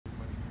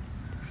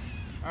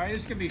All right,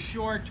 this is going to be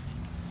short.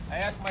 I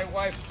asked my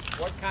wife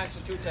what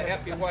constitutes a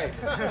happy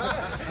wife.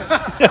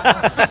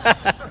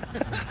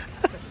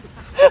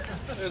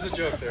 There's a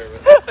joke there.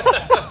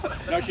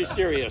 But... No, she's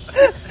serious.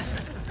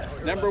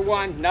 Number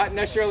one, not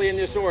necessarily in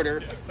this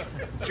order,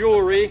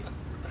 jewelry,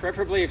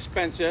 preferably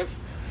expensive.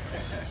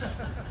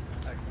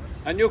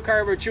 A new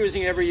car of her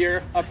choosing every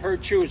year, of her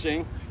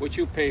choosing, which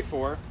you pay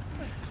for.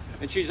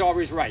 And she's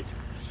always right.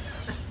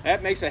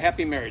 That makes a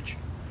happy marriage.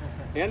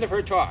 The end of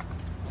her talk.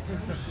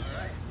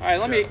 All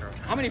right,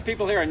 how many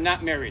people here are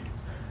not married?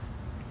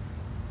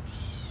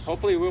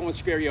 Hopefully we won't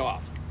scare you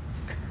off.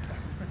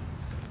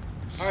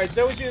 All right,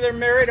 those of you that are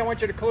married, I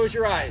want you to close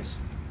your eyes.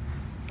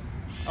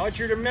 I want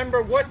you to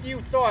remember what you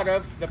thought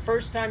of the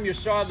first time you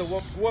saw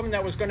the woman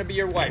that was going to be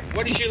your wife.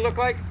 What did she look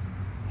like?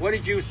 What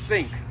did you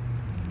think?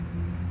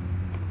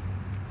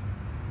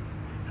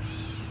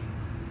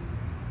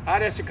 How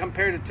does it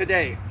compare to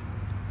today?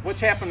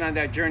 What's happened on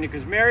that journey?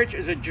 Because marriage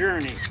is a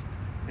journey.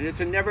 And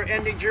it's a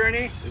never-ending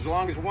journey as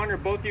long as one or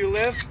both of you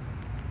live.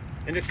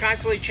 And it's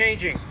constantly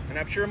changing. And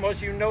I'm sure most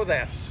of you know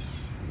that.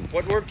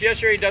 What worked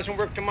yesterday doesn't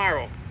work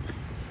tomorrow.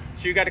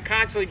 So you got to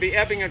constantly be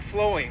ebbing and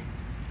flowing.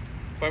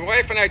 My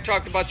wife and I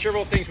talked about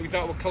several things we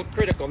thought were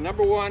critical.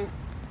 Number one,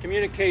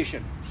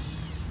 communication.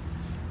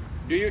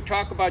 Do you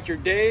talk about your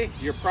day,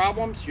 your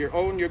problems, your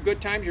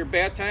good times, your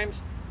bad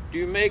times? Do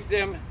you make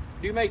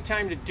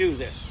time to do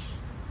this?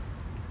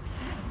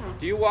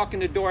 Do you walk in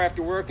the door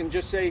after work and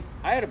just say,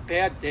 I had a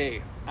bad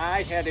day.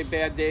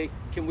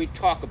 Can we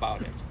talk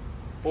about it?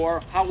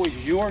 Or how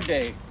was your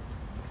day?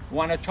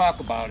 Want to talk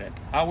about it?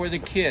 How were the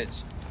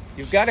kids?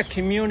 You've got to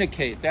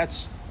communicate.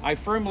 I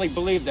firmly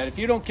believe that. If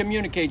you don't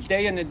communicate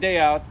day in and day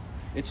out,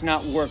 it's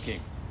not working.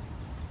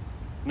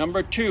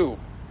 Number two,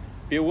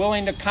 be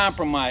willing to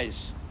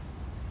compromise.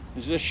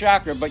 This is a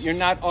shocker, but you're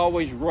not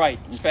always right.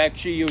 In fact,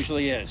 she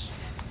usually is.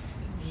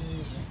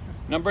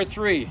 Number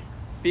three,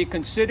 be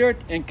considerate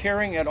and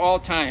caring at all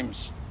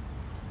times.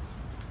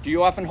 Do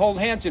you often hold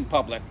hands in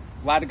public?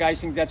 A lot of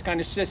guys think that's kind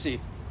of sissy.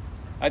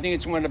 I think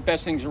it's one of the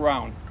best things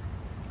around.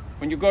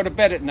 When you go to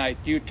bed at night,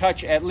 do you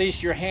touch at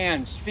least your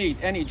hands, feet,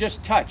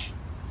 just touch?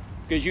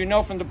 Because you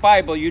know from the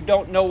Bible, you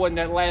don't know when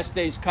that last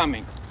day's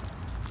coming.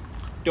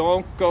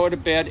 Don't go to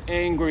bed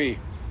angry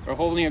or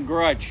holding a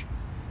grudge.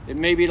 It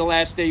may be the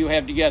last day you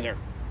have together.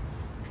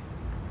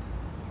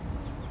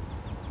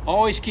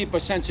 Always keep a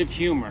sense of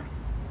humor.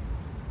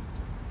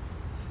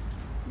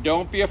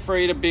 Don't be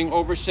afraid of being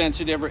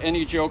oversensitive or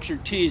any jokes or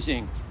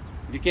teasing.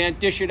 If you can't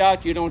dish it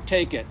out, you don't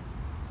take it.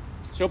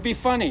 So be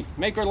funny.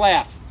 Make her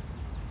laugh.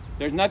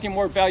 There's nothing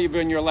more valuable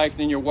in your life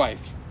than your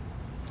wife.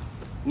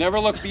 Never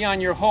look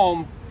beyond your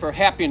home for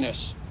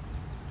happiness.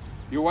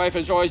 Your wife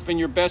has always been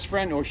your best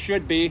friend, or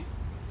should be,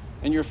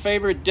 and your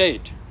favorite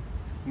date.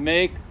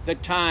 Make the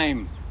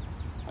time.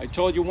 I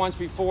told you once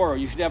before,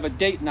 you should have a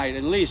date night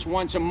at least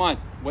once a month,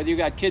 whether you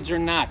got kids or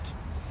not.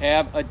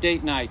 Have a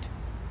date night.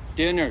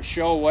 Dinner,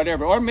 show,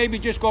 whatever. Or maybe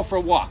just go for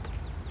a walk.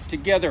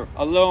 Together,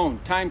 alone,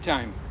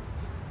 time.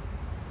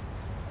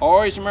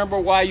 Always remember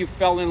why you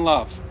fell in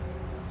love.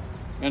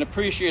 And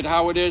appreciate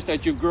how it is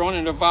that you've grown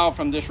and evolved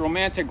from this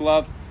romantic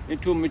love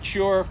into a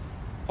mature,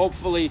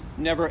 hopefully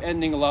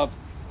never-ending love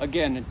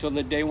again until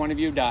the day one of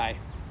you die.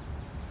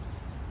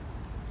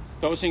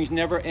 Those things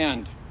never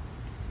end.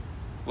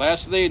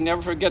 Lastly,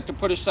 never forget to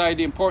put aside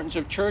the importance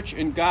of church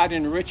and God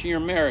in enriching your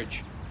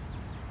marriage.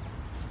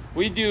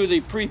 We do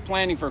the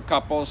pre-planning for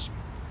couples,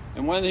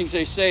 and one of the things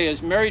they say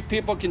is married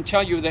people can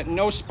tell you that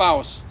no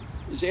spouse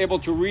is able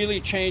to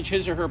really change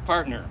his or her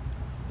partner.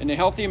 In a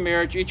healthy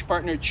marriage, each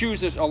partner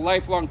chooses a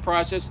lifelong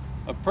process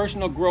of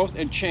personal growth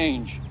and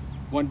change.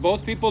 When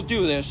both people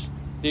do this,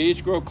 they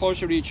each grow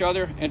closer to each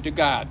other and to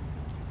God.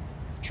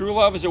 True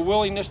love is a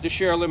willingness to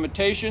share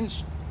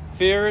limitations,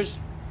 fears,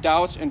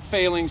 doubts, and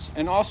failings,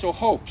 and also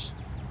hopes,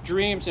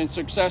 dreams, and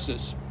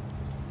successes.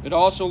 It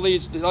also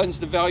lends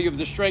the value of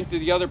the strength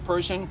of the other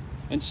person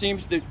and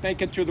seems to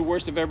make it through the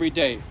worst of every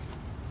day.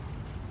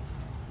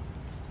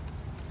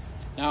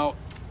 Now,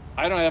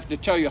 I don't have to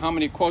tell you how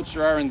many quotes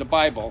there are in the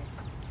Bible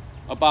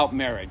about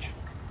marriage.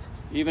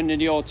 Even in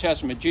the Old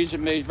Testament, Jesus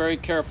made very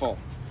careful.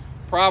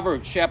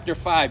 Proverbs chapter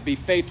 5, be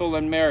faithful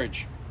in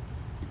marriage.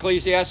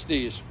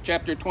 Ecclesiastes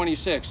chapter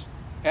 26,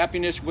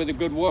 happiness with a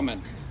good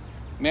woman.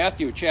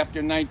 Matthew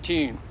chapter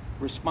 19,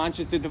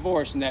 responses to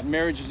divorce and that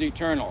marriage is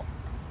eternal.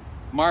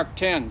 Mark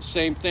 10,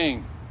 same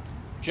thing.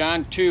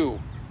 John 2,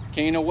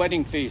 Cana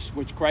wedding feast,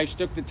 which Christ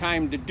took the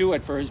time to do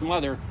it for his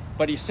mother,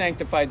 but he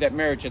sanctified that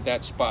marriage at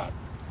that spot.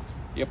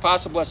 The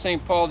Apostle of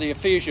St. Paul, the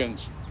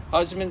Ephesians,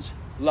 husbands,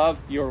 love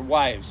your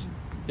wives.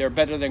 They're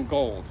better than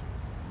gold.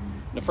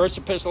 The first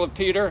epistle of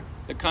Peter,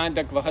 the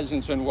conduct of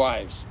husbands and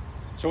wives.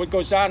 So it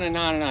goes on and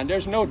on and on.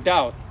 There's no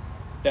doubt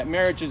that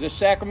marriage is a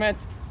sacrament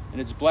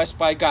and it's blessed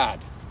by God.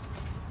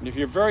 And if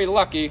you're very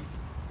lucky,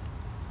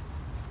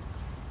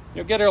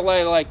 you'll get a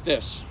letter like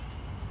this.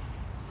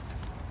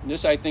 And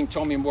this, I think,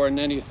 told me more than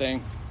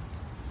anything.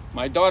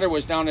 My daughter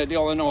was down at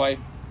Illinois,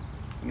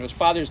 and it was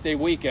Father's Day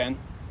weekend,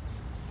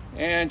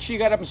 and she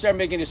got up and started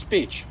making a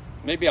speech.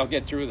 Maybe I'll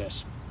get through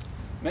this.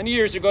 Many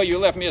years ago, you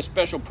left me a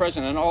special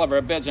present on all of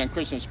our beds on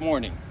Christmas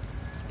morning.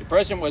 The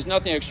present was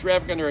nothing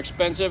extravagant or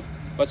expensive,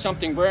 but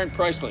something rare and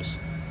priceless,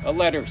 a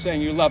letter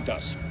saying you loved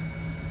us.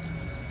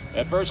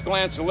 At first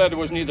glance, the letter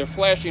was neither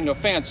flashy nor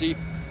fancy.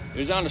 It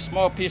was on a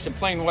small piece of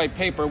plain white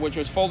paper, which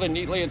was folded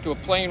neatly into a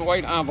plain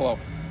white envelope.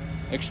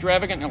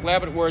 Extravagant and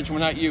elaborate words were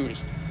not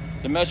used.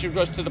 The message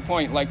was to the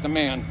point, like the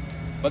man,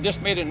 but this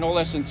made it no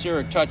less sincere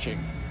and touching.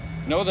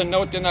 No, the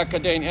note did not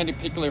contain any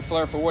particular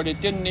flair for what it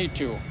didn't need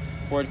to,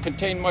 for it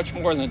contained much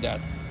more than that.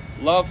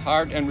 Love,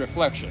 heart, and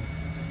reflection.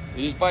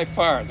 It is by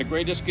far the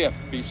greatest gift,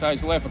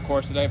 besides life, of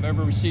course, that I have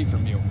ever received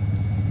from you.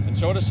 And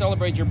so to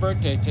celebrate your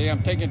birthday today,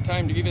 I'm taking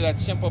time to give you that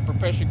simple,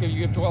 perpetual gift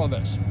you give to all of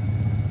us.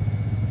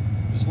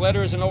 This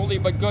letter is an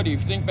oldie but goodie.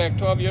 If you think back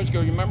 12 years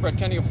ago, you remember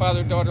attending a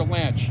father-daughter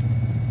lunch,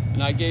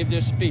 and I gave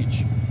this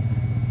speech.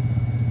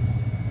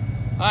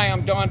 Hi,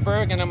 I'm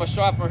Berg, and I'm a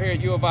sophomore here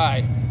at U of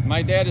I.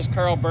 My dad is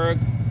Carl Berg.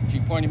 She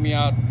pointed me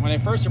out. When I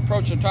first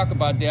approached to talk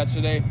about dads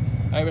today,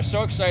 I was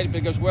so excited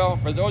because, well,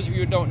 for those of you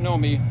who don't know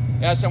me,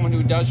 ask someone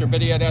who does, or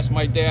better yet, ask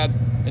my dad,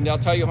 and they'll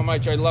tell you how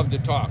much I love to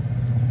talk.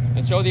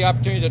 And so the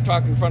opportunity to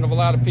talk in front of a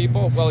lot of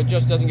people, well, it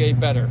just doesn't get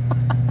better.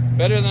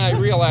 Better than I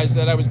realized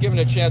that I was given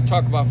a chance to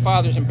talk about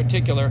fathers in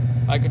particular.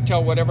 I could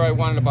tell whatever I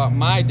wanted about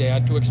my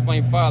dad to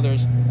explain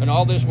fathers, and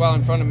all this while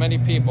in front of many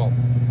people.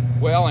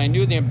 Well, I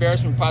knew the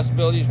embarrassment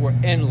possibilities were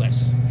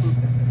endless.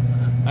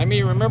 I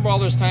mean, remember all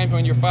those times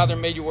when your father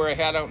made you wear a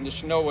hat out in the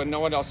snow when no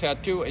one else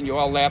had to, and you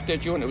all laughed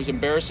at you and it was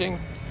embarrassing?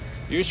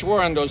 You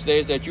swore on those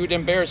days that you'd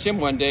embarrass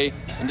him one day,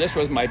 and this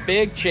was my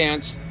big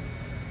chance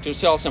to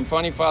sell some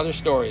funny father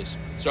stories.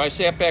 So I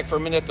sat back for a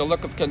minute, the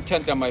look of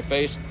content on my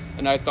face,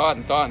 and I thought,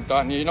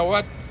 and you know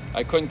what?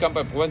 I couldn't come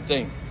up with one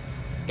thing.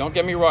 Don't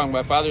get me wrong,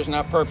 my father's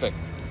not perfect.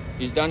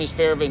 He's done his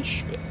fair of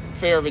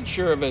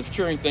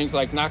ensuring things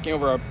like knocking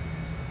over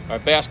our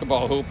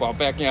basketball hoop while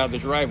backing out of the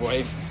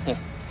driveway.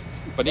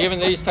 But even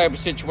these type of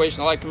situations,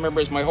 all I can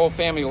remember is my whole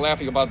family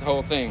laughing about the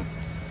whole thing.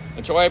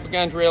 And so I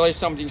began to realize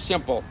something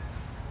simple.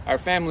 Our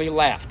family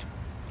laughed.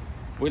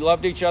 We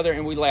loved each other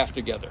and we laughed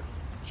together.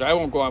 So I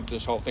won't go on with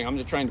this whole thing. I'm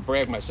just trying to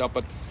brag myself.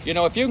 But, you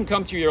know, if you can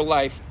come through your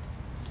life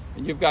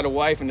and you've got a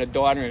wife and a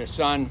daughter and a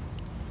son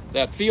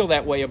that feel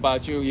that way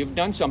about you, you've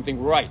done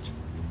something right.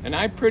 And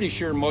I'm pretty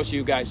sure most of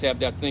you guys have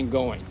that thing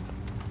going.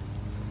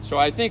 So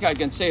I think I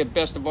can say it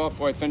best of all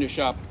before I finish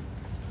up.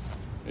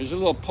 There's a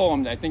little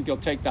poem that I think you'll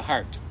take to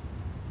heart.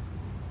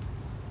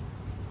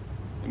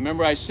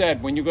 Remember I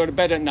said, when you go to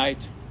bed at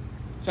night,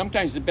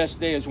 sometimes the best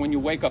day is when you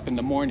wake up in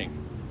the morning.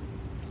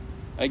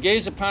 I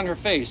gaze upon her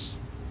face,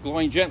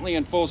 glowing gently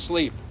in full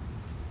sleep,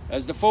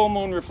 as the full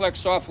moon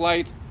reflects soft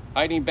light,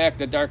 hiding back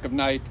the dark of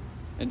night,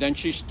 and then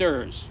she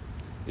stirs.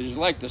 It is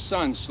like the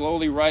sun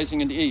slowly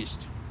rising in the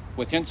east,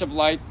 with hints of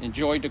light and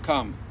joy to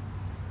come.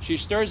 She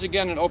stirs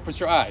again and opens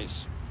her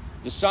eyes.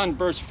 The sun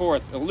bursts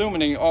forth,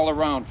 illuminating all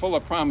around, full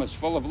of promise,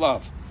 full of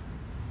love.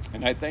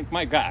 And I thank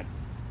my God.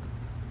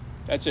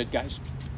 That's it, guys.